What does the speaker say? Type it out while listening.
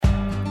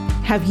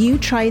Have you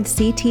tried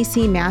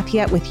CTC Math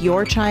yet with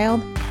your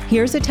child?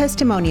 Here's a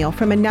testimonial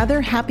from another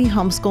happy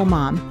homeschool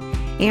mom.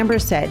 Amber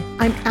said,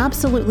 "I'm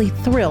absolutely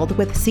thrilled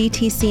with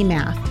CTC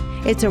Math.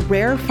 It's a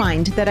rare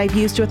find that I've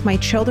used with my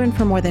children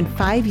for more than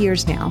 5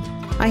 years now.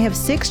 I have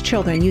 6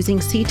 children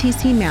using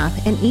CTC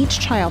Math, and each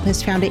child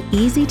has found it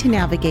easy to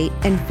navigate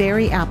and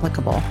very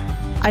applicable.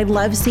 I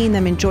love seeing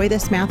them enjoy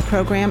this math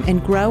program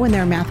and grow in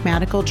their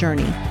mathematical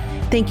journey.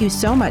 Thank you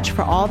so much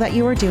for all that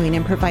you are doing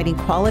in providing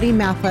quality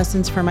math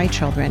lessons for my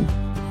children."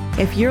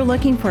 If you're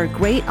looking for a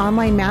great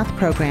online math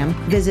program,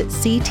 visit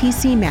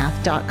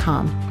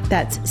ctcmath.com.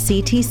 That's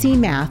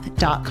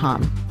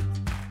ctcmath.com.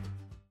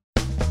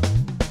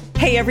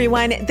 Hey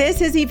everyone, this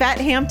is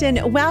Yvette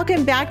Hampton.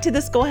 Welcome back to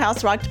the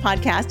Schoolhouse Rocked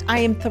podcast. I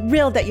am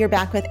thrilled that you're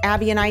back with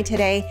Abby and I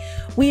today.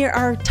 We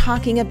are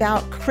talking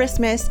about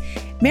Christmas.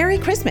 Merry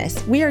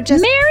Christmas. We are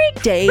just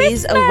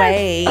days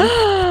away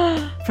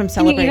from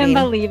celebrating. Can you even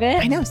believe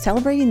it? I know,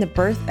 celebrating the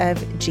birth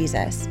of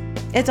Jesus.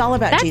 It's all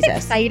about Jesus.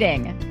 That's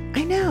exciting.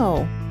 I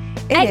know.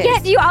 And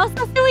yet, do you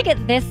also feel like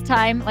at this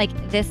time, like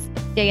this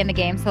day in the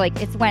game, so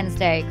like it's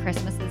Wednesday,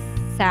 Christmas is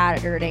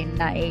Saturday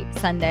night,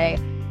 Sunday,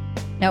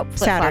 nope,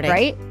 flip-flop,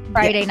 right?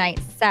 Friday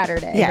night,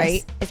 Saturday,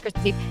 right? It's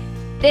Christmas Eve.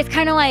 It's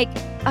kind of like,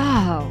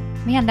 oh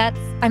man, that's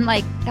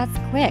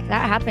quick.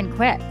 That happened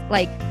quick.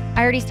 Like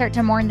I already start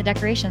to mourn the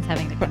decorations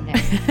having to come down.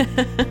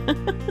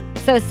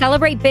 So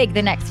celebrate big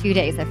the next few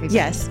days, everybody.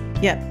 Yes.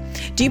 Yep.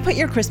 Do you put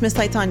your Christmas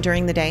lights on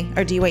during the day,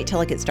 or do you wait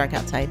till it gets dark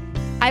outside?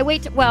 I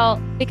wait,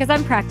 because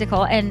I'm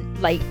practical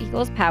and light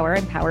equals power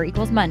and power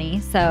equals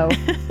money. So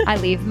I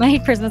leave my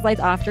Christmas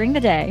lights off during the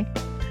day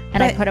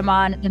and I put them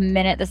on the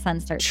minute the sun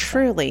starts.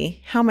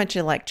 Truly, how much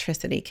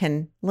electricity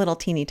can little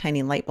teeny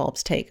tiny light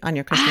bulbs take on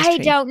your Christmas tree? I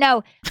don't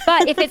know.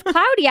 But if it's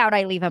cloudy out,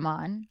 I leave them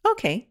on.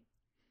 Okay,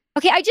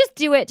 I just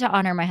do it to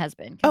honor my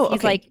husband.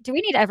 He's like, do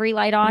we need every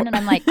light on? And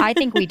I'm like, I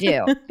think we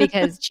do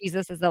because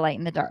Jesus is the light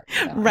in the dark.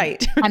 So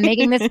right. I'm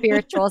making this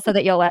spiritual so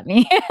that you'll let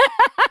me.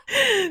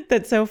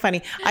 That's so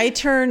funny.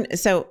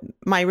 So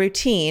my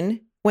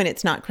routine when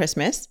it's not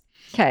Christmas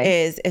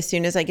is as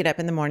soon as I get up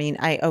in the morning,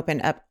 I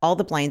open up all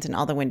the blinds and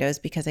all the windows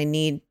because I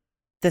need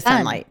the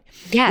sunlight.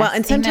 Yes, well,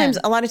 and sometimes,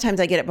 a lot of times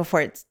I get it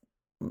before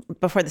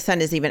the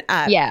sun is even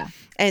up. Yeah.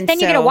 And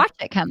then you get to watch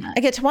it come up. I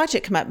get to watch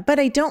it come up, but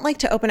I don't like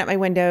to open up my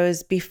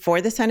windows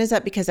before the sun is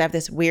up because I have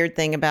this weird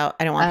thing about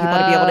I don't want people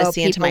to be able to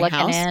see into my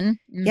house.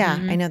 Mm-hmm. Yeah,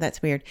 I know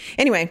that's weird.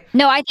 Anyway.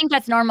 No, I think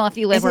that's normal if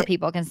you live where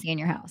people can see in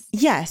your house.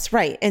 Yes,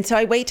 right. And so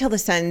I wait till the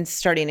sun's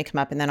starting to come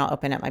up and then I'll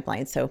open up my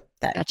blinds so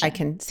that I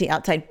can see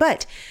outside.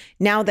 But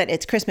now that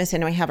it's Christmas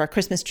and we have our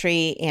Christmas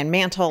tree and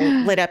mantle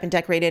lit up and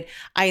decorated,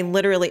 I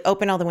literally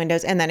open all the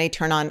windows and then I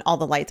turn on all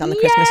the lights on the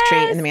Christmas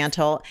tree and the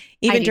mantle,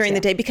 even during the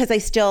day, because I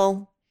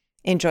still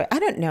enjoy. I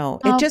don't know.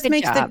 It just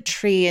makes the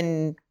tree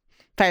and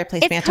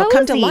fireplace mantle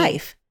come to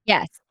life.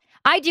 Yes,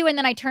 I do. And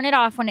then I turn it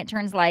off when it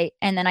turns light.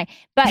 And then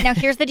but now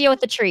here's the deal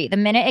with the tree. The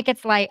minute it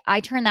gets light, I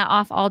turn that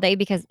off all day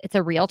because it's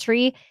a real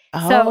tree.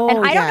 And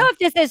I don't know if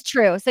this is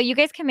true. So you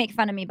guys can make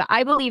fun of me, but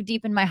I believe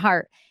deep in my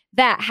heart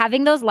that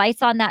having those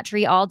lights on that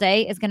tree all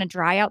day is going to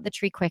dry out the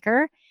tree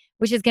quicker,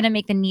 which is going to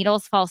make the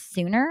needles fall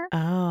sooner.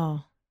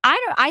 Oh.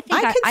 I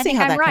think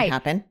I'm right. Could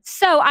happen.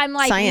 So I'm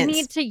like, science. You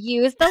need to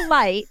use the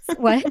lights.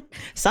 What?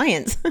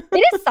 Science.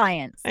 It is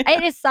science.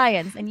 It is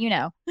science. And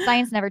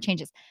science never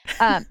changes.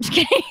 Just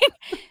kidding.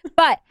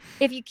 But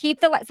if you keep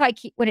the lights,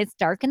 when it's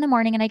dark in the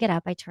morning and I get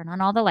up, I turn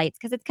on all the lights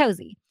because it's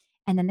cozy.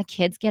 And then the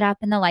kids get up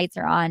and the lights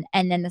are on.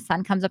 And then the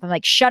sun comes up. I'm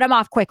like, shut them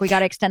off quick. We got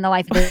to extend the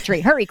life of the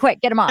tree. Hurry, quick,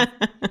 get them off.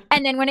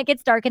 And then when it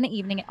gets dark in the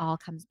evening, it all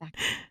comes back.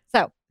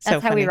 So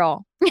that's how we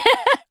roll.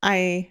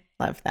 I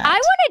love that. I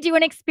want to do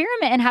an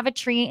experiment and have a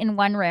tree in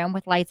one room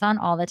with lights on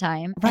all the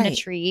time and a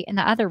tree in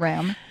the other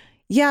room.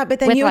 Yeah, but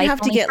then you have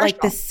to get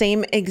like the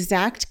same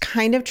exact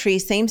kind of tree,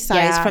 same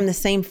size from the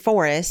same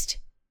forest.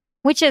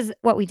 Which is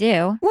what we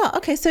do. Well,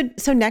 okay.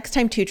 So next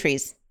time 2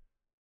 trees.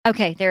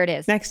 Okay, there it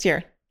is. Next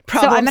year. So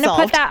I'm going to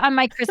put that on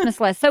my Christmas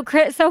list.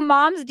 So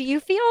moms, do you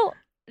feel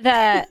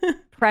the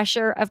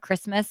pressure of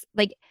Christmas?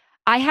 Like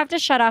I have to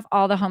shut off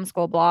all the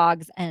homeschool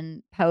blogs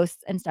and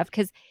posts and stuff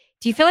because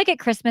do you feel like at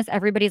Christmas,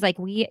 everybody's like,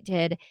 we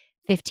did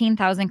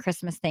 15,000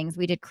 Christmas things.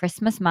 We did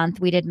Christmas month.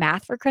 We did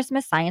math for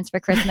Christmas, science for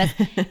Christmas.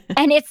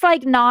 And it's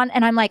like and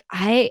I'm like,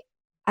 I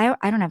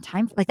don't have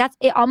time.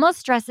 It almost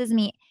stresses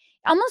me.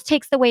 It almost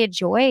takes the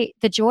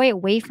joy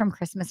away from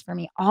Christmas for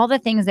me. All the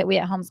things that we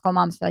at homeschool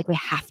moms feel like we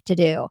have to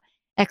do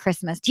at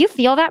Christmas. Do you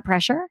feel that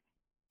pressure?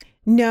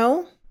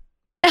 No.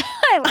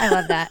 I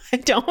love that. I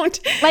don't.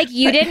 Like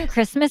you didn't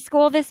Christmas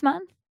school this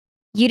month?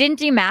 You didn't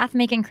do math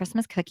making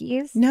Christmas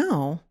cookies?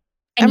 No.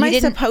 Am I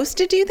supposed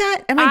to do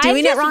that? Am I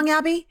doing it wrong,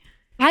 Abby?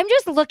 I'm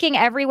just looking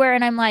everywhere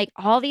and I'm like,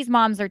 all these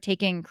moms are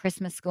taking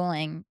Christmas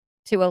schooling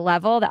to a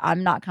level that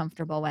I'm not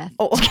comfortable with.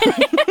 Oh.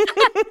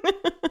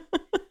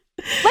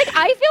 Like,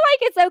 I feel like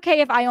it's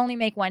okay if I only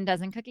make 1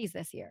 dozen cookies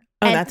this year.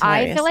 Oh, and that's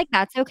hilarious. I feel like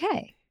that's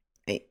okay.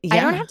 Yeah.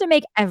 I don't have to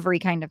make every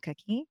kind of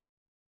cookie.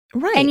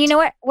 Right. And you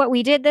know what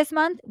we did this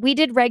month? We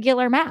did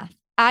regular math.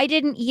 I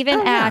didn't even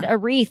add a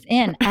wreath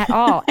in at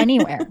all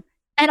anywhere.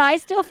 And I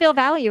still feel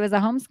value as a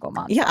homeschool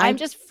mom. Yeah, So I'm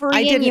just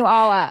freeing you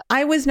all up.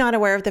 I was not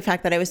aware of the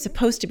fact that I was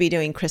supposed to be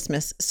doing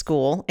Christmas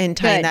school and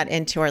tying that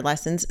into our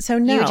lessons. So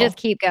no, you just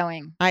keep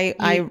going. I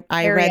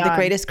read the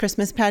greatest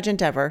Christmas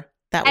pageant ever.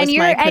 That was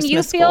my Christmas and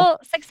you school. feel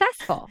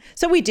successful.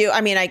 So we do.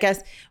 I mean, I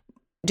guess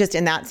just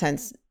in that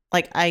sense,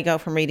 like I go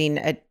from reading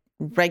a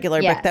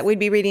regular book that we'd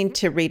be reading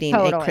to reading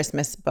a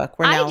Christmas book.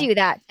 I do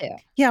that too.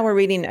 Yeah, we're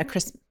reading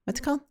what's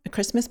it called? A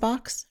Christmas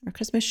box or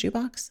Christmas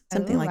shoebox?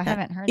 Something like that.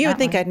 I haven't heard you would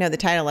think I'd know the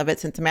title of it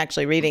since I'm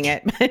actually reading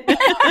it.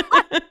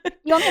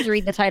 You only have to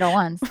read the title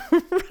once.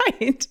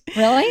 Right.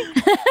 Really?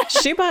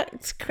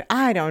 Shoebox?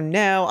 I don't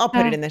know. I'll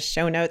put it in the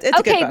show notes. It's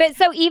okay, a good book. but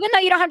so even though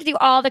you don't have to do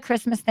all the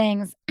Christmas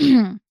things,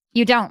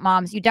 you don't,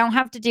 moms. You don't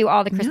have to do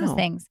all the Christmas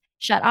things.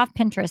 Shut off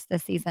Pinterest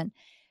this season.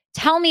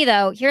 Tell me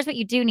though, here's what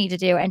you do need to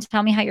do, and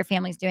tell me how your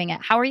family's doing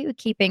it. How are you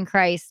keeping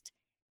Christ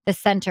the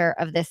center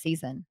of this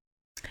season?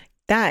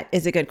 That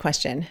is a good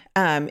question.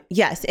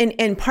 Yes.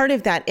 And part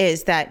of that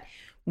is that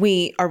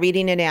we are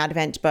reading an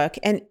Advent book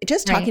and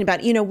just talking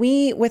about,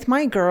 with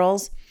my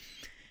girls,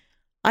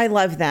 I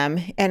love them.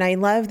 And I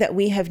love that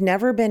we have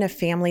never been a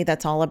family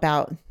that's all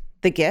about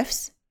the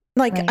gifts.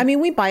 I mean,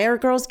 we buy our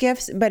girls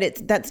gifts,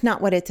 but that's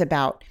not what it's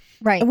about.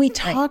 Right. And we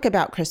talk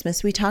about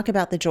Christmas. We talk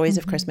about the joys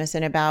of Christmas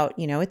and about,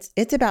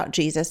 it's about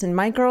Jesus. And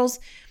my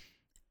girls,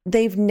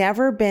 they've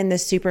never been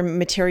this super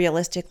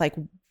materialistic, like,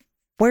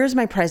 where's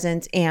my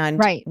presents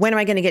and when am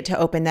I going to get to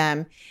open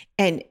them?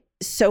 And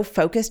so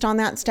focused on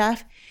that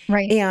stuff.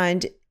 Right.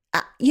 And,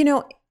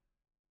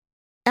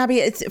 Abby,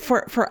 it's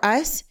for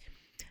us,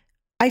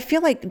 I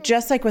feel like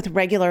just like with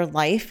regular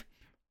life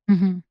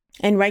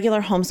and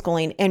regular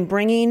homeschooling and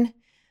bringing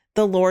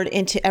the Lord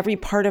into every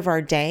part of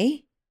our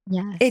day,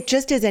 it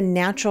just is a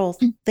natural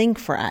thing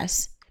for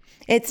us.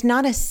 It's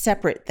not a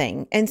separate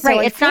thing. And so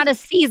it's not a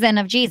season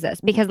of Jesus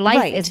because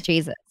life is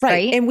Jesus.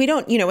 Right. And we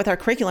don't, with our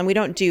curriculum, we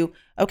don't do,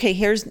 okay,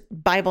 here's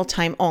Bible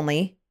time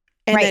only.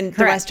 And then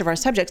the rest of our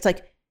subjects,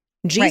 like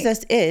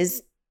Jesus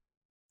is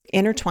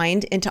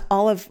intertwined into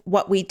all of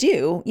what we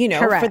do,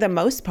 for the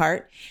most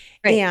part.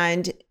 Right.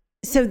 And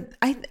so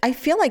I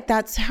feel like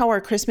that's how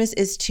our Christmas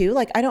is too.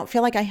 Like, I don't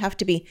feel like I have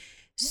to be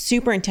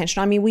super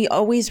intentional. I mean, we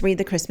always read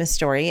the Christmas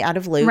story out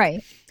of Luke.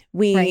 Right.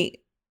 We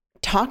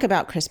talk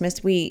about Christmas.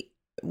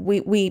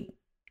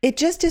 It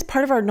just is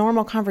part of our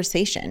normal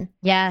conversation.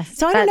 Yes.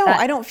 So I don't know.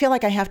 I don't feel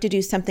like I have to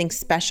do something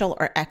special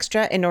or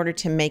extra in order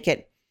to make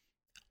it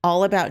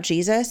all about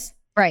Jesus.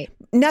 Right.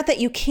 Not that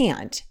you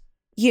can't,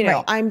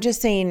 I'm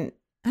just saying,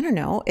 I don't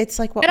know. It's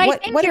like, but I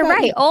think you're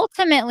right.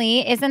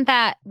 Ultimately, isn't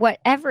that what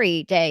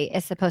every day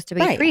is supposed to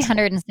be?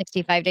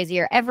 365 days a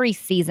year, every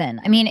season.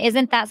 I mean,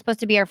 isn't that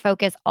supposed to be our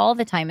focus all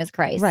the time is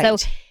Christ?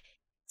 Right.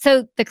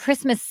 So the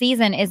Christmas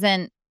season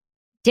isn't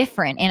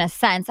different in a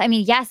sense. I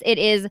mean, yes, it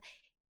is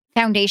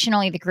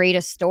foundationally the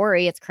greatest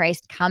story. It's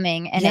Christ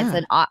coming, and it's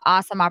an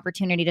awesome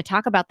opportunity to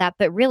talk about that.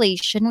 But really,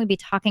 shouldn't we be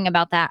talking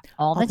about that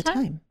all the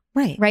time?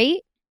 Right. Right.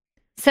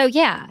 So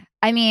yeah,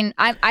 I mean,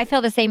 I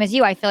feel the same as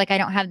you. I feel like I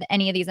don't have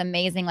any of these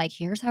amazing, like,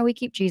 here's how we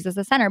keep Jesus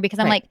the center, because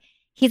I'm like,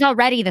 he's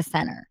already the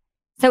center.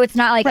 So it's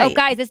not like, oh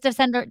guys, it's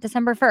December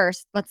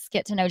 1st. Let's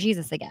get to know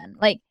Jesus again.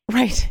 Like,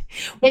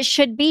 it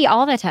should be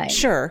all the time.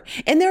 Sure.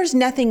 And there's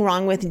nothing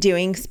wrong with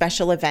doing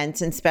special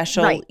events and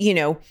special,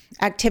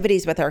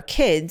 activities with our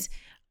kids.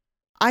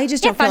 I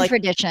just don't feel like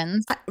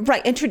traditions.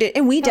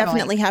 And we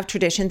definitely have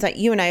traditions. Like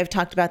you and I have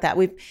talked about that.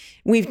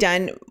 We've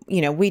done,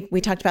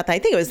 we talked about that. I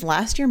think it was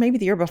last year, maybe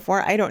the year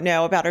before. I don't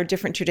know, about our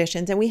different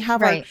traditions. And we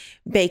have our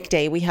bake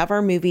day. We have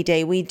our movie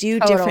day. We do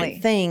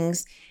different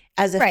things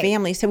as a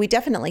family. So we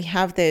definitely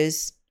have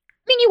those.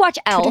 I mean, you watch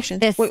Elf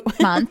this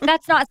month.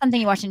 That's not something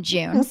you watch in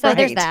June. So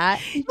there's that.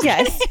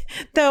 Yes.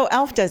 Though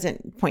Elf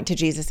doesn't point to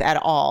Jesus at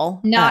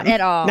all. Not at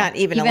all. Not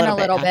even a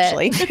little bit,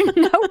 actually.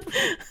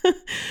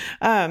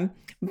 Nope.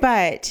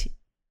 But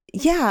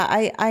yeah,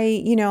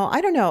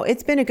 I don't know.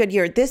 It's been a good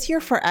year. This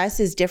year for us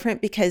is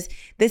different because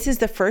this is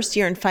the first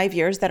year in 5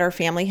 years that our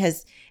family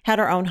has had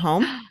our own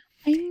home.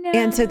 I know.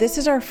 And so this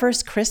is our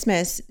first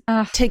Christmas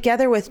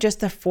together with just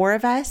the four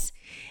of us.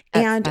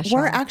 And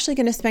we're actually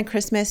going to spend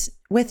Christmas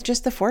with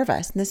just the four of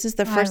us. And this is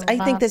the first,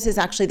 I think this is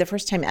actually the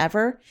first time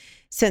ever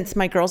since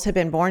my girls have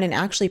been born, and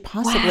actually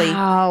possibly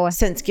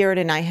since Garrett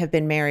and I have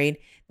been married,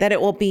 that it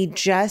will be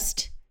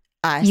just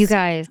us, you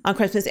guys, on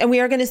Christmas. And we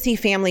are going to see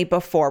family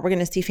before. We're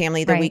going to see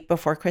family the week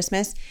before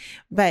Christmas,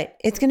 but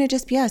it's going to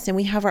just be us, and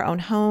we have our own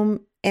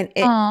home. And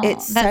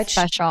it's such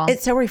special.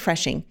 It's so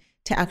refreshing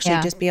to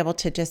actually just be able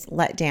to just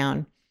let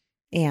down.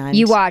 And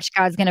you watch,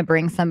 God's going to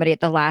bring somebody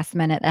at the last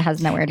minute that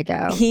has nowhere to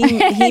go. He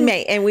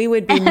may, and we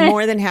would be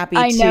more than happy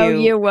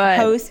to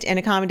host and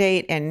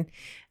accommodate. And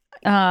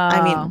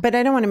I mean, but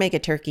I don't want to make a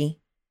turkey.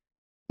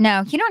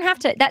 No, you don't have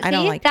to. That's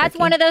turkey.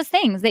 One of those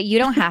things that you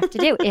don't have to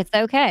do. It's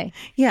okay.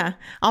 Yeah.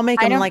 I'll make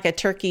them like a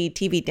turkey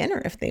TV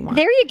dinner if they want.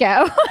 There you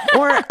go.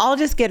 Or I'll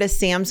just get a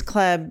Sam's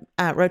Club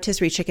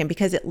rotisserie chicken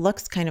because it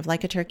looks kind of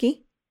like a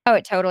turkey. Oh,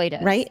 it totally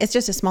does. Right? It's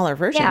just a smaller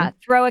version. Yeah.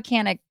 Throw a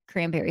can of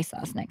cranberry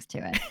sauce next to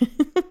it.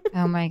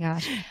 Oh my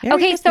gosh.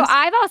 Okay. So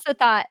I've also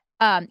thought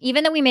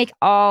even though we make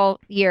all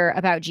year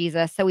about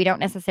Jesus, so we don't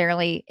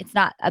necessarily, it's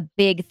not a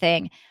big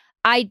thing.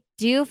 I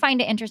do find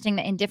it interesting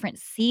that in different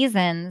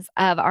seasons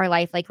of our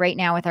life, like right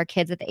now with our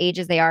kids at the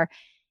ages they are,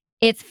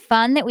 it's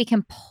fun that we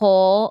can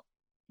pull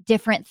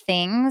different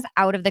things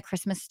out of the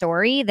Christmas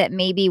story that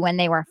maybe when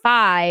they were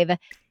 5,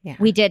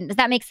 we didn't. Does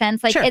that make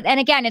sense? Like, Sure. and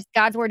again, it's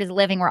God's word is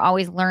living. We're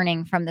always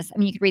learning from this. I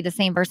mean, you could read the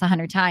same verse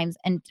 100 times,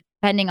 and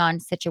depending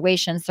on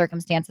situations,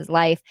 circumstances,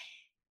 life,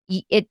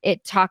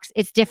 it talks,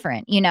 it's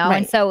different, you know? Right.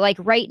 And so like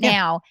right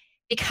now,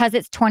 because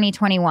it's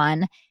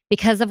 2021,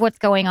 because of what's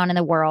going on in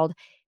the world,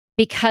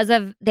 because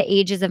of the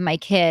ages of my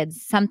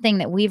kids, something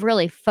that we've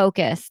really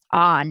focused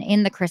on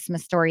in the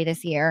Christmas story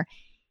this year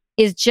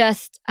is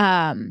just,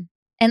 and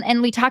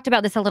we talked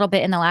about this a little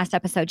bit in the last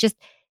episode, just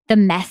the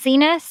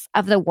messiness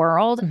of the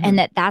world,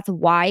 and that's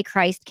why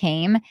Christ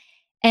came.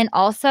 And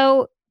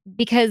also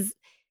because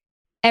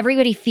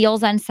everybody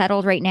feels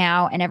unsettled right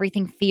now, and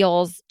everything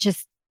feels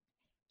just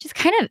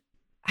kind of,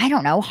 I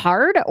don't know,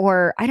 hard,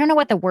 or I don't know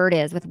what the word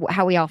is with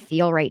how we all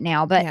feel right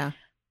now, but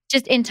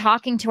just in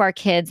talking to our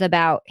kids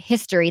about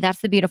history,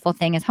 that's the beautiful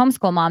thing as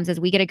homeschool moms, is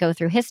we get to go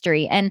through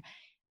history. And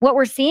what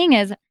we're seeing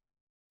is,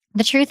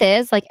 the truth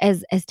is, like,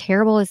 as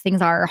terrible as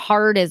things are, or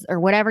hard as, or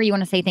whatever you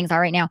want to say things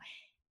are right now,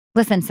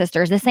 listen,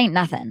 sisters, this ain't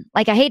nothing.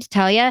 Like, I hate to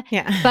tell you,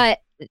 but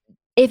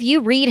if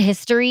you read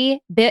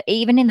history,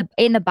 even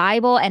in the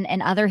Bible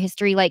and other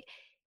history, like,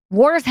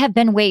 wars have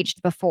been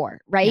waged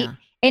before, right?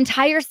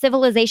 Entire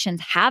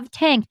civilizations have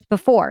tanked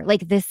before.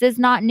 Like, this is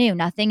not new.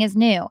 Nothing is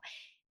new.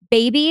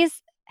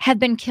 Babies have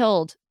been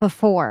killed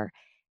before.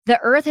 The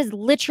earth has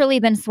literally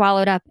been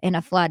swallowed up in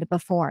a flood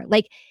before.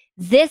 Like,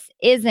 this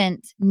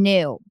isn't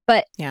new.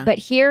 But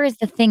here is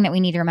the thing that we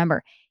need to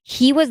remember.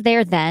 He was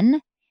there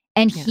then,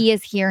 and he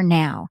is here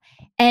now.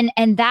 And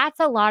that's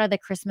a lot of the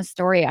Christmas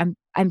story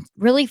I'm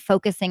really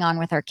focusing on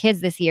with our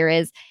kids this year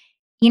is,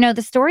 you know,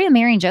 the story of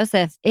Mary and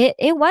Joseph,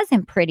 it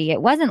wasn't pretty.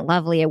 It wasn't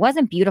lovely. It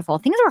wasn't beautiful.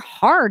 Things were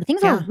hard.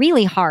 Things were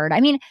really hard.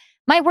 I mean,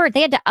 my word,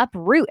 they had to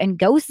uproot and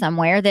go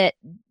somewhere that,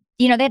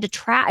 you know, they had to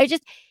try.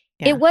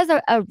 It was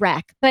a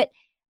wreck. But,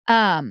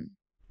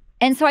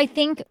 and so I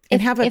think.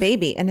 And have a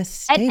baby in a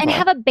stable. And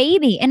have a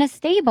baby in a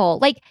stable.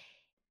 Like,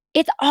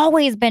 it's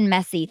always been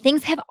messy.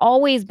 Things have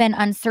always been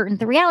uncertain.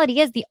 The reality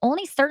is, the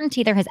only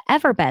certainty there has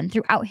ever been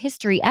throughout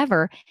history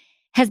ever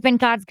has been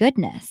God's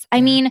goodness.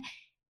 I mean,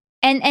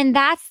 and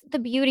that's the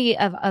beauty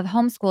of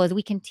homeschool, is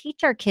we can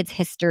teach our kids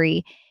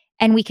history,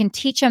 and we can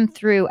teach them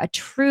through a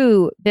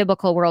true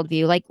biblical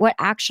worldview, like what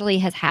actually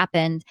has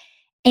happened,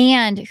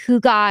 and who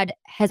God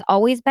has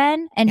always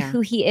been, and who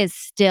he is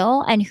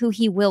still, and who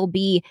he will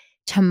be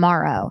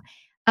tomorrow.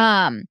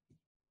 And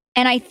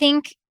I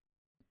think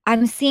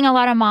I'm seeing a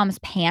lot of moms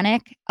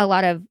panic, a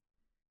lot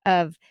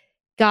of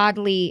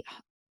godly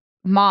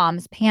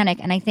moms panic.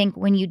 And I think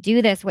when you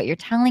do this, what you're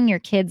telling your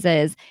kids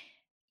is,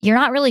 you're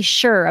not really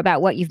sure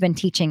about what you've been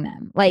teaching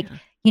them. Like,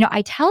 you know,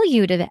 I tell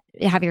you to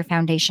have your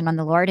foundation on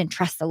the Lord and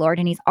trust the Lord,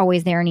 and he's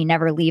always there and he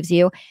never leaves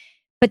you.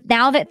 But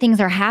now that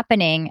things are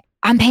happening,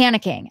 I'm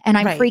panicking and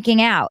I'm freaking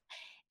out.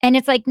 And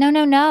it's like,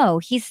 no,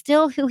 he's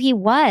still who he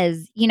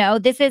was. You know,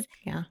 this is,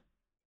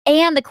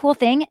 and the cool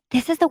thing,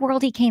 this is the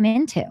world he came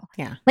into.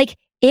 Like,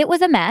 it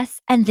was a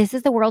mess, and this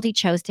is the world he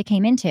chose to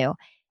come into,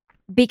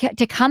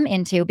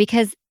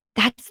 because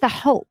that's the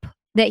hope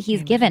that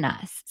he's given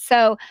us.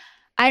 So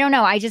I don't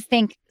know. I just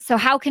think, so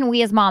how can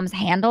we as moms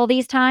handle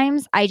these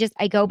times? I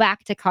go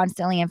back to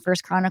constantly in 1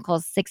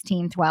 Chronicles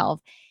 16:12.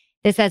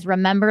 That says,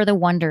 remember the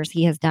wonders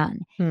he has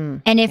done.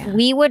 And if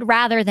we would,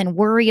 rather than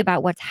worry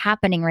about what's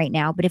happening right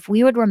now, but if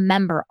we would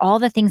remember all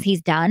the things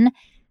he's done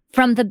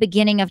from the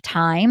beginning of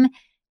time,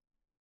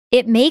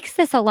 it makes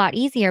this a lot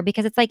easier,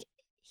 because it's like,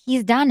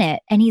 he's done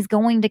it and he's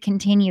going to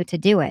continue to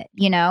do it,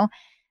 you know?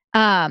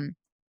 And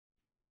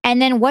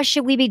then what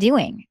should we be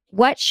doing?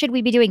 What should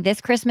we be doing this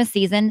Christmas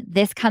season,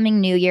 this coming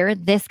New Year,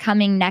 this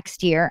coming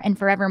next year, and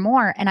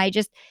forevermore? And I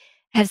just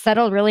have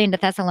settled really into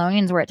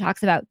Thessalonians, where it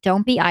talks about,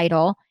 don't be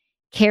idle,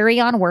 carry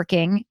on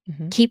working,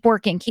 keep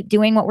working, keep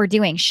doing what we're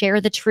doing, share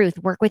the truth,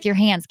 work with your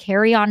hands,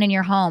 carry on in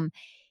your home,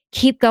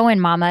 keep going,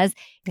 mamas,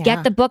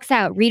 get the books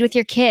out, read with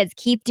your kids,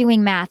 keep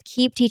doing math,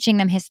 keep teaching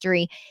them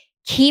history,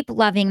 keep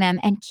loving them,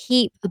 and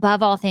keep,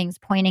 above all things,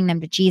 pointing them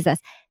to Jesus.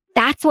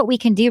 That's what we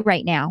can do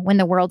right now when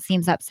the world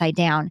seems upside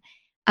down.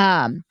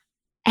 And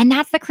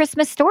that's the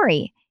Christmas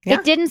story.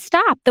 It didn't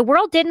stop. The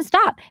world didn't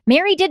stop.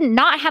 Mary did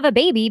not have a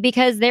baby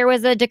because there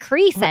was a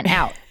decree sent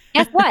out.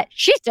 Guess what?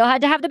 She still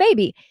had to have the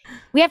baby.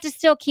 We have to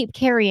still keep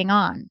carrying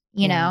on,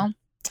 you know?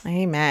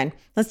 Amen.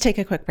 Let's take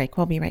a quick break.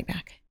 We'll be right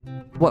back.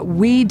 What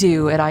we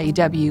do at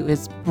IEW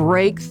is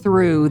break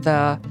through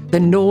the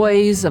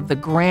noise of the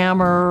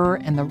grammar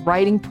and the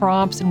writing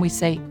prompts, and we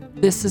say,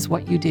 this is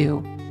what you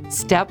do,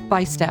 step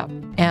by step.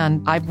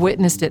 And I've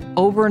witnessed it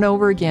over and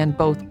over again,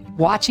 both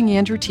watching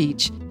Andrew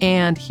teach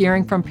and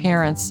hearing from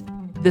parents,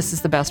 this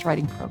is the best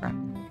writing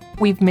program.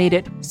 We've made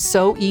it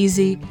so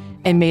easy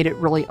and made it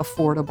really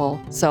affordable.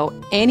 So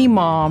any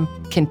mom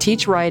can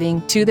teach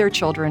writing to their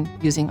children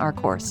using our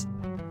course,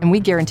 and we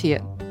guarantee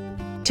it.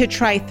 To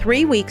try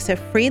 3 weeks of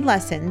free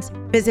lessons,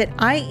 visit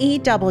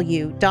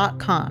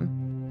IEW.com.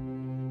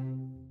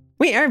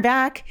 We are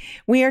back.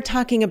 We are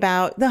talking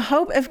about the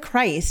hope of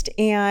Christ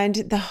and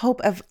the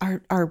hope of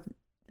our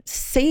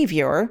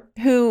Savior,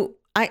 who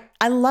I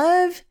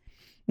love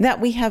that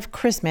we have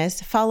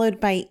Christmas followed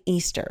by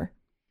Easter.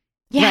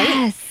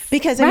 Yes. Right?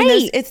 Because I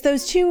mean, it's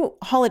those two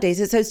holidays,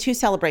 it's those two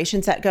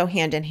celebrations that go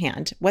hand in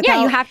hand.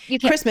 Without you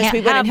can't, Christmas,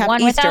 we wouldn't have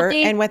Easter,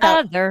 and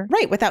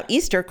without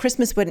Easter,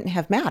 Christmas wouldn't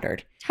have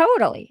mattered.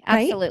 Totally.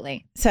 Right?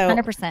 Absolutely. So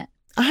 100%.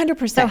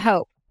 100%. So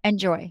hope and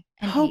joy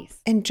and hope peace.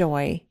 and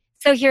joy.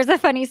 So here's a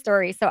funny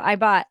story. So I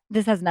bought,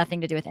 this has nothing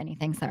to do with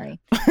anything,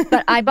 sorry.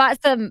 But I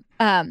bought some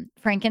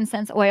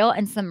frankincense oil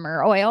and some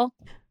myrrh oil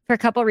for a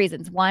couple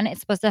reasons. One,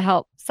 it's supposed to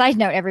help. Side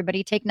note,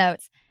 everybody take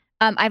notes.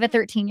 I have a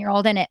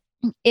 13-year-old and it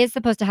is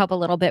supposed to help a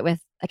little bit with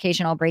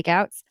occasional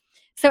breakouts.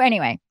 So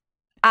anyway,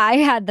 I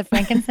had the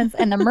frankincense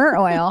and the myrrh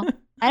oil.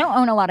 I don't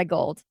own a lot of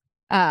gold.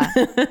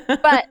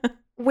 But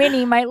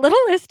Winnie, my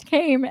littlest,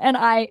 came and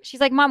she's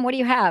like, Mom, what do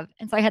you have?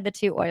 And so I had the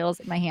two oils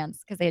in my hands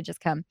because they had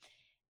just come.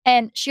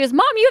 And she goes,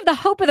 Mom, you have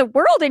the hope of the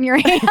world in your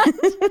hand.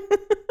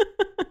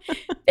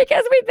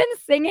 Because we've been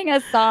singing a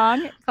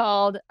song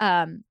called,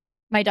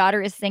 my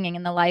daughter is singing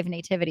in the live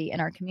nativity in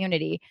our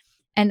community.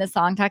 And the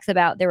song talks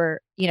about there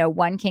were,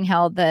 one king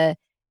held the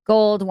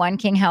gold, one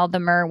king held the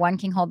myrrh, one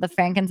king held the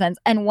frankincense,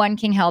 and one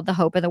king held the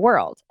hope of the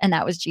world. And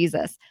that was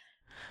Jesus.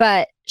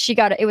 But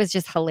it was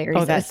just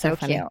hilarious. Oh, that's so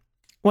funny. Cute.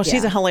 Well,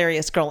 she's a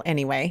hilarious girl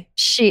anyway.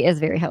 She is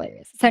very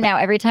hilarious. So now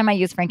every time I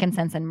use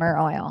frankincense and myrrh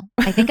oil,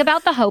 I think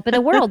about the hope of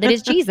the world. It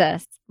is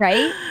Jesus,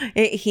 right?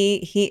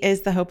 He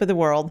is the hope of the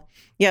world.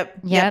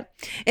 Yep.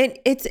 And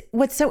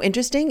what's so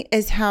interesting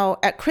is how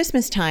at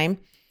Christmas time,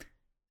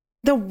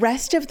 the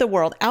rest of the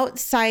world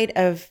outside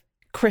of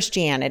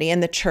Christianity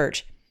and the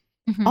church,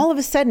 all of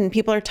a sudden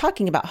people are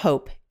talking about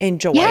hope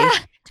and joy. Yeah,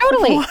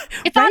 totally.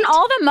 It's right? on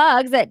all the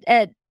mugs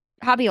at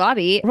Hobby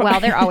Lobby. Well,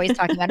 they're always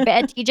talking about it, but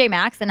at TJ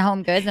Maxx and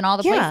Home Goods and all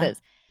the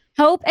places.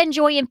 Hope and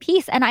joy and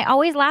peace. And I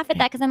always laugh at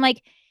that because I'm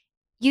like,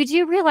 you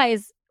do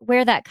realize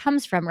where that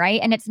comes from,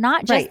 right? And it's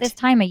not just this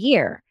time of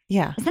year.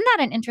 Yeah. Isn't that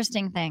an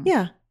interesting thing?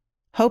 Yeah.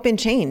 Hope and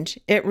change.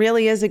 It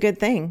really is a good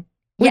thing.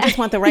 We just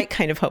want the right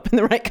kind of hope and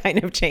the right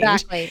kind of change.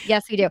 Exactly.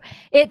 Yes, we do.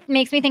 It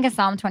makes me think of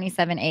Psalm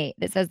 27:8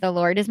 that says, the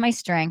Lord is my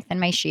strength and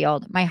my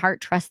shield. My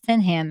heart trusts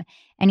in him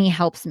and he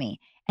helps me.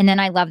 And then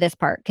I love this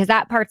part because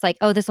that part's like,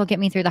 oh, this will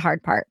get me through the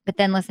hard part. But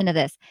then listen to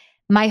this.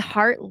 My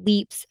heart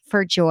leaps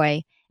for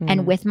joy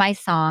and with my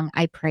song,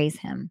 I praise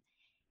him.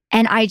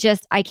 And I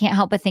can't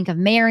help but think of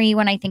Mary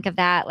when I think of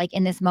that, like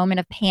in this moment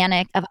of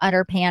panic, of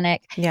utter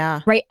panic.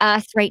 Yeah. Right.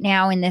 Us right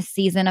now in this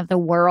season of the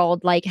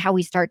world, like how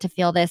we start to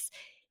feel this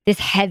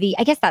heavy,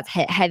 I guess that's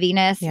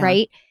heaviness,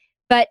 right?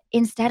 But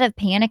instead of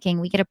panicking,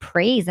 we get a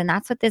praise. And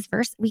that's what this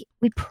verse, we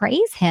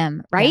praise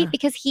him, right?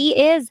 Because he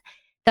is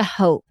the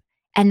hope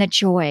and the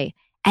joy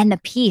and the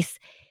peace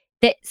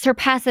that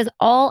surpasses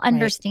all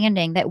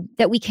understanding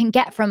that we can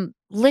get from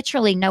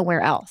literally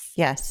nowhere else.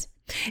 Yes.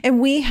 And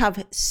we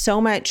have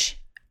so much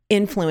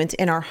influence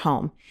in our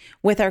home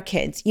with our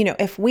kids.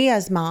 If we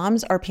as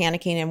moms are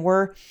panicking and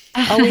we're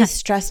always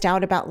stressed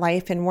out about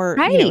life and we're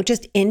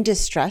just in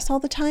distress all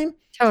the time.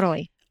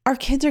 Totally. Our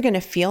kids are going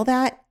to feel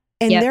that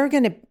and they're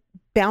going to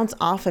bounce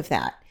off of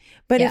that.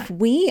 But if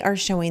we are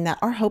showing that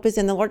our hope is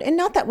in the Lord, and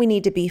not that we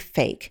need to be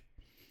fake,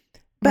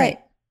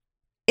 but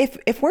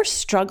if we're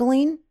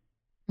struggling,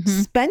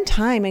 spend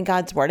time in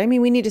God's word. I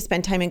mean, we need to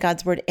spend time in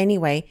God's word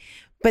anyway,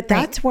 but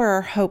that's where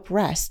our hope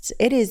rests.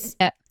 It is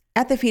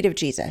at the feet of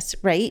Jesus,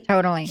 right?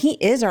 Totally. He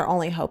is our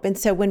only hope. And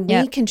so when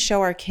we can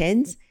show our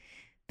kids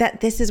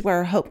that this is where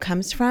our hope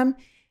comes from,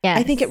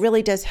 I think it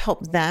really does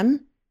help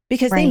them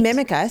because they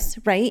mimic us,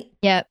 right?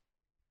 Yep.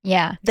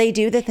 Yeah. They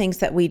do the things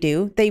that we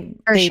do. They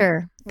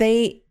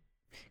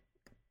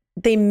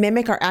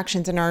mimic our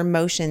actions and our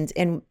emotions.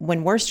 And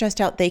when we're stressed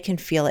out, they can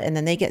feel it and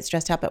then they get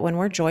stressed out. But when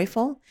we're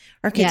joyful,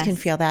 our kids can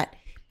feel that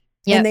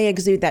and they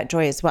exude that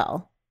joy as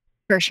well.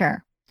 For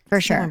sure.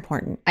 So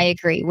important. I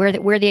agree.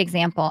 We're the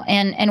example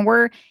and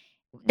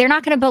they're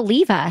not going to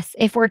believe us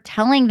if we're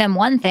telling them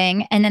one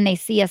thing and then they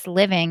see us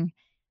living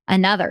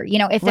another.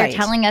 If they're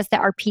telling us that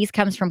our peace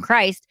comes from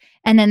Christ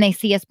and then they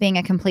see us being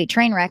a complete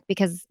train wreck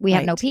because we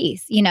have no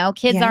peace.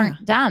 Kids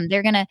aren't dumb.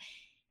 They're going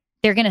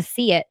to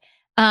see it.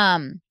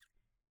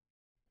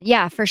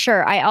 Yeah, for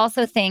sure. I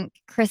also think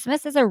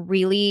Christmas is a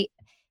really,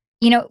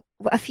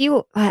 a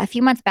few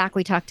months back,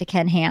 we talked to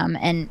Ken Ham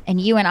and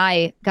you and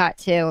I got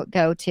to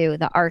go to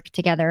the Ark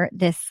together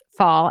this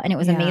fall and it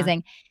was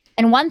amazing.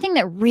 And one thing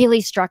that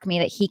really struck me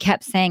that he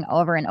kept saying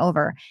over and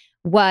over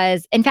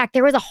was, in fact,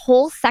 there was a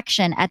whole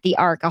section at the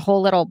Ark, a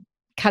whole little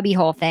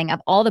cubbyhole thing of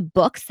all the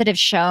books that have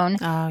shown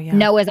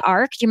Noah's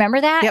Ark. Do you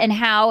remember that? Yep. And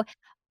how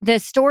the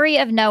story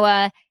of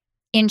Noah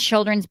in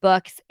children's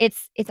books,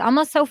 it's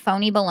almost so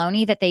phony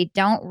baloney that they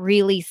don't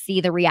really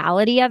see the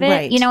reality of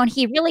it. And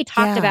he really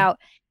talked about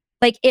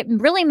like it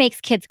really makes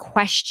kids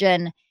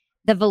question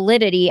the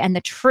validity and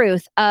the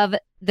truth of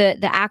the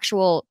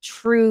actual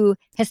true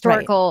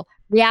historical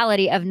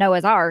reality of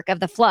Noah's Ark, of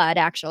the flood,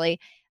 actually.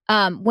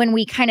 when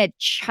we kind of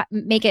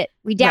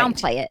we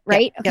downplay it,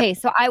 right? Yep. Okay,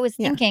 so I was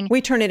thinking,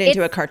 we turn it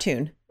into a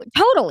cartoon.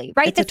 Totally,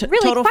 right? It's That's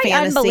really total quite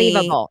fantasy,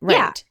 unbelievable. right?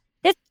 Yeah,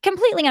 it's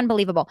completely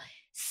unbelievable.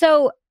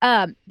 So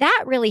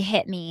that really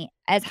hit me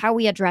as how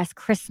we address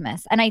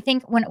Christmas. And I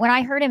think when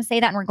I heard him say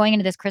that, and we're going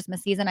into this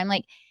Christmas season, I'm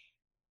like,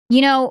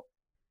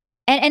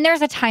 and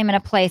there's a time and a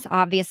place,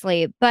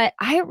 obviously, but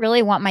I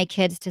really want my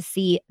kids to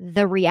see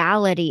the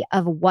reality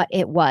of what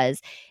it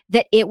was,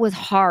 that it was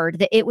hard,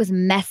 that it was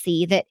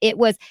messy, that it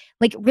was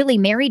like, really,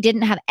 Mary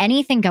didn't have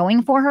anything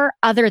going for her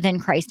other than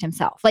Christ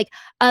himself, like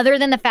other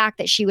than the fact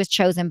that she was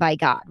chosen by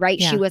God, right?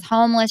 Yeah. She was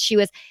homeless.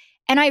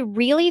 And I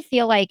really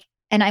feel like,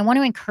 and I want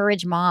to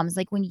encourage moms,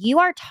 like when you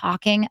are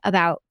talking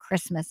about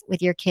Christmas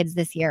with your kids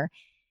this year,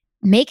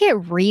 make it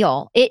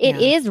real. It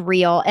is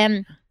real.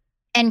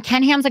 And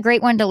Ken Ham's a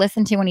great one to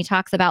listen to when he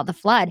talks about the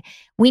flood.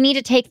 We need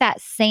to take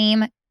that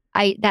same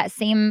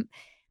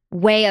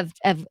way of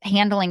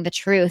handling the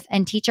truth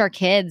and teach our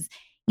kids,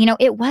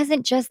 it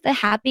wasn't just the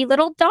happy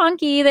little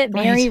donkey that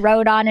Mary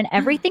rode on and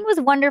everything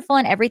was wonderful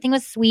and everything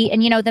was sweet.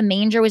 And, the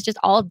manger was just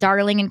all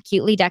darling and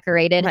cutely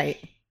decorated.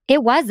 Right.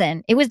 It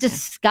wasn't. It was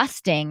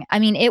disgusting. I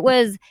mean, it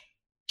was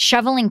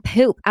shoveling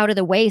poop out of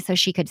the way so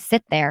she could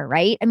sit there,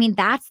 right? I mean,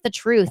 that's the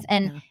truth.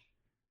 And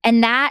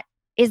that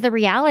is the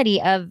reality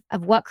of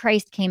what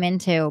Christ came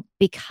into,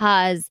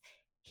 because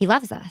he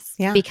loves us,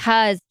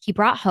 because he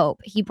brought hope.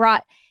 He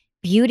brought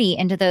beauty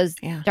into those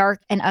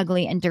dark and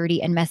ugly and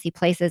dirty and messy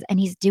places. And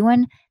he's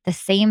doing the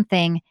same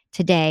thing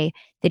today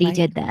that he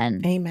did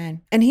then.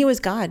 Amen. And he was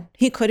God.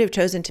 He could have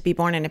chosen to be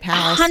born in a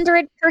palace.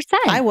 100%.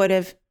 I would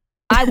have.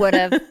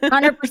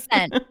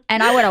 100%.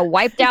 And I would have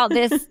wiped out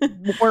this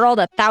world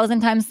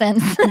 1,000 times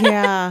since.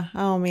 Yeah.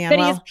 Oh, man. But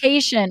he's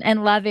patient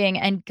and loving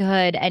and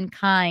good and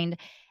kind.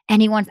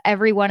 And he wants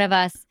every one of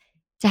us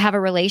to have a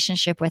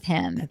relationship with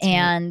him. That's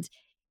and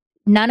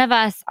none of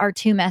us are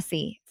too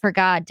messy for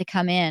God to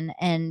come in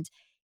and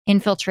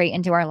infiltrate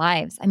into our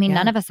lives. I mean,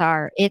 none of us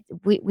are.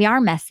 We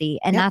are messy,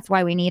 and that's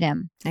why we need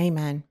him.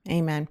 Amen.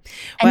 Amen.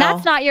 And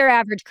that's not your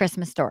average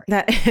Christmas story.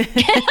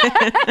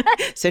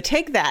 So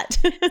take that.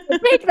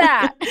 Take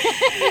that.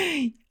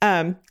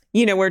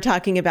 We're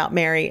talking about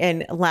Mary,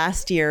 and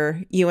last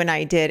year you and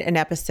I did an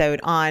episode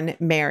on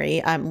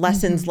Mary,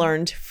 lessons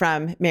learned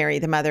from Mary,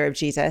 the mother of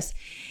Jesus.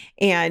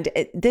 And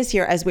this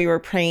year, as we were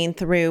praying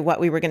through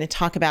what we were going to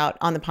talk about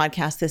on the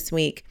podcast this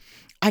week,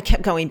 I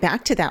kept going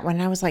back to that one.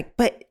 And I was like,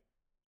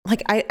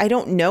 I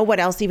don't know what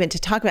else even to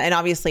talk about. And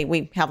obviously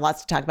we have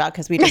lots to talk about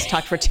because we just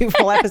talked for 2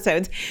 full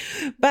episodes,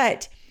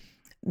 but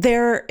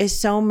there is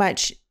so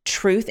much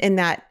truth in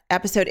that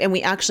episode. And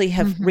we actually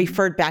have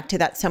referred back to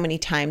that so many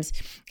times.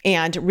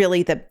 And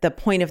really the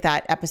point of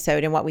that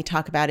episode and what we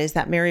talk about is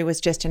that Mary was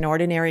just an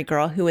ordinary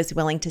girl who was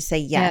willing to say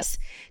yes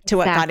to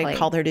what God had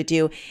called her to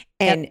do.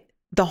 And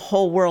the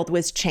whole world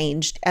was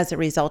changed as a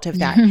result of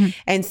that.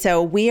 And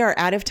so we are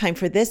out of time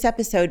for this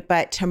episode,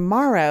 but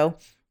tomorrow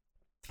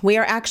we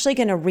are actually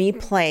going to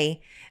replay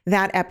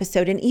that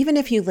episode. And even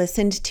if you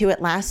listened to it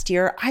last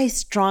year, I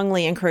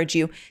strongly encourage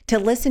you to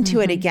listen to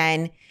it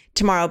again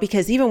tomorrow,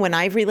 because even when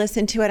I've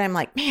re-listened to it, I'm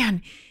like,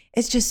 man,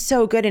 it's just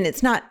so good. And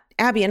it's not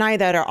Abby and I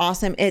that are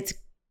awesome. It's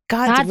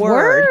God's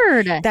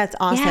word. That's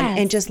awesome. Yes.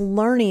 And just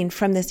learning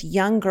from this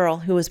young girl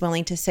who was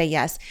willing to say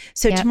yes.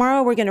 So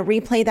tomorrow we're going to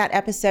replay that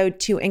episode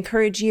to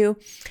encourage you.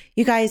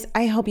 You guys,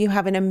 I hope you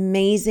have an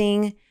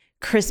amazing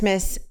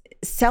Christmas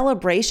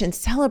celebration.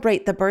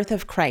 Celebrate the birth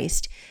of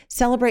Christ.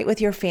 Celebrate with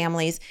your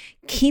families.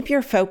 Keep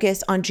your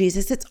focus on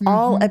Jesus. It's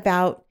all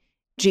about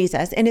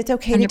Jesus. And it's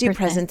okay 100%. To do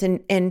presents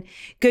and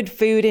good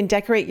food and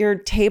decorate your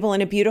table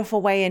in a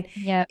beautiful way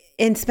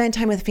and spend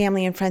time with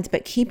family and friends,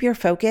 but keep your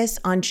focus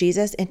on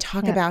Jesus and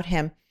talk about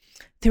him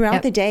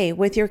throughout the day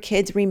with your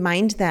kids.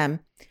 Remind them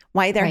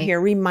why they're here.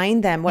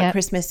 Remind them what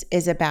Christmas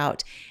is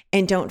about.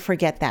 And don't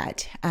forget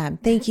that.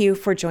 Thank you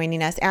for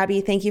joining us. Abby,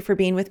 thank you for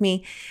being with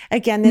me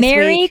again this week.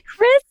 Merry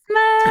Christmas.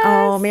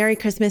 Oh, Merry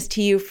Christmas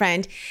to you,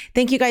 friend.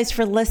 Thank you guys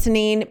for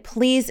listening.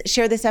 Please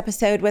share this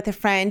episode with a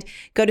friend.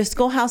 Go to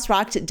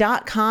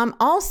schoolhouserocked.com.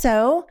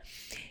 Also,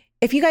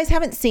 if you guys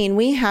haven't seen,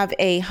 we have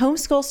a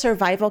homeschool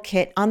survival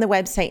kit on the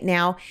website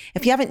now.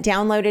 If you haven't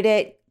downloaded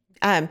it,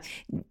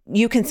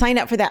 you can sign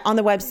up for that on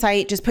the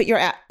website. Just put your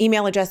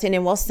email address in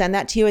and we'll send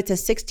that to you. It's a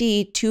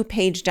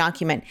 62-page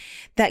document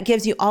that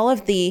gives you all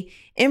of the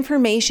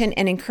information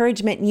and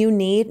encouragement you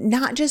need,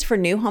 not just for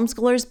new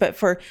homeschoolers, but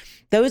for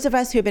those of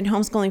us who have been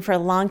homeschooling for a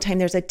long time.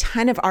 There's a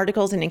ton of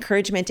articles and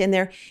encouragement in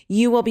there.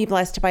 You will be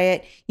blessed by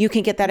it. You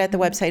can get that at the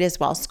website as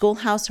well,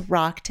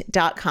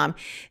 schoolhouserocked.com.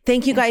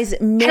 Thank you guys.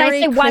 Merry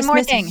Christmas. One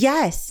more thing?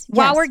 Yes.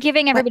 While we're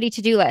giving everybody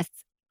to-do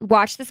lists,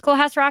 watch the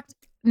Schoolhouse Rocked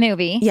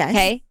movie. Yes.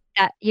 Okay.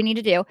 That you need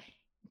to do.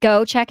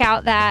 Go check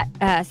out that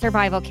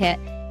survival kit.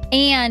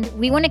 And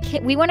we want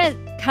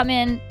to come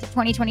in to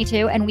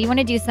 2022 and we want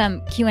to do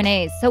some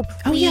Q&As. So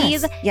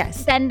please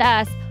send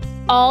us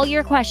all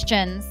your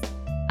questions.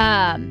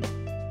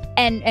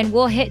 And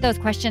we'll hit those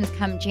questions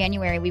come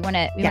January. We want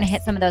to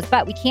hit some of those,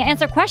 but we can't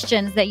answer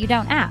questions that you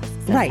don't ask.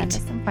 So send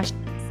us some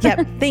questions.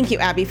 Yep. Thank you,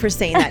 Abby, for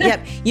saying that.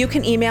 Yep. You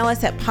can email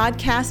us at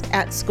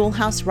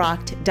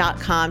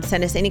podcast@schoolhouserocked.com.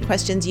 Send us any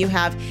questions you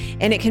have,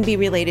 and it can be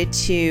related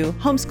to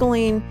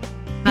homeschooling,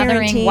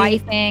 parenting,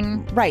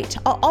 wifing. Right.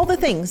 All the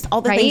things,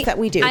 things that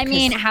we do. I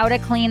mean, how to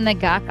clean the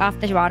guck off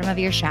the bottom of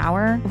your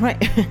shower.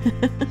 Right.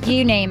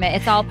 You name it.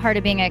 It's all part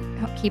of being a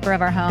keeper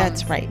of our home.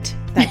 That's right.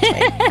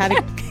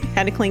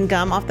 How to clean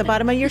gum off the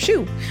bottom of your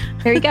shoe.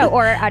 There you go.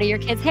 Or out of your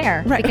kid's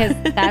hair. Right. Because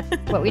that's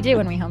what we do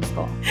when we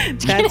homeschool.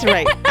 That's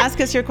right.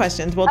 Ask us your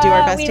questions. We'll do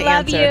our best to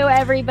answer. We love you,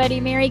 everybody.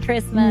 Merry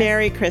Christmas.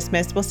 Merry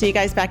Christmas. We'll see you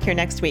guys back here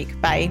next week.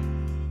 Bye.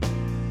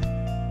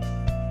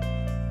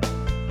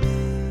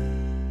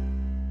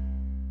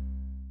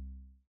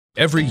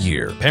 Every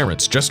year,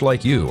 parents just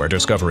like you are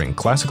discovering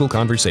Classical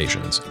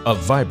Conversations, a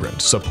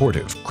vibrant,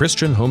 supportive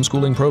Christian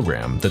homeschooling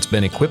program that's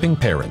been equipping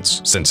parents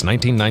since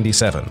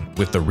 1997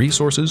 with the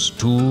resources,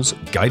 tools,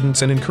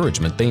 guidance, and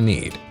encouragement they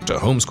need to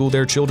homeschool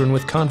their children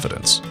with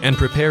confidence and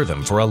prepare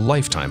them for a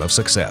lifetime of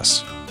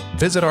success.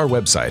 Visit our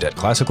website at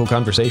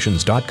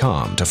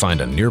classicalconversations.com to find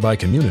a nearby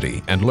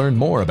community and learn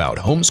more about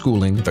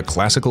homeschooling the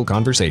Classical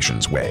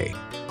Conversations way.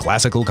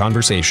 Classical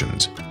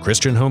Conversations,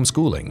 Christian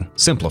homeschooling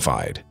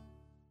simplified.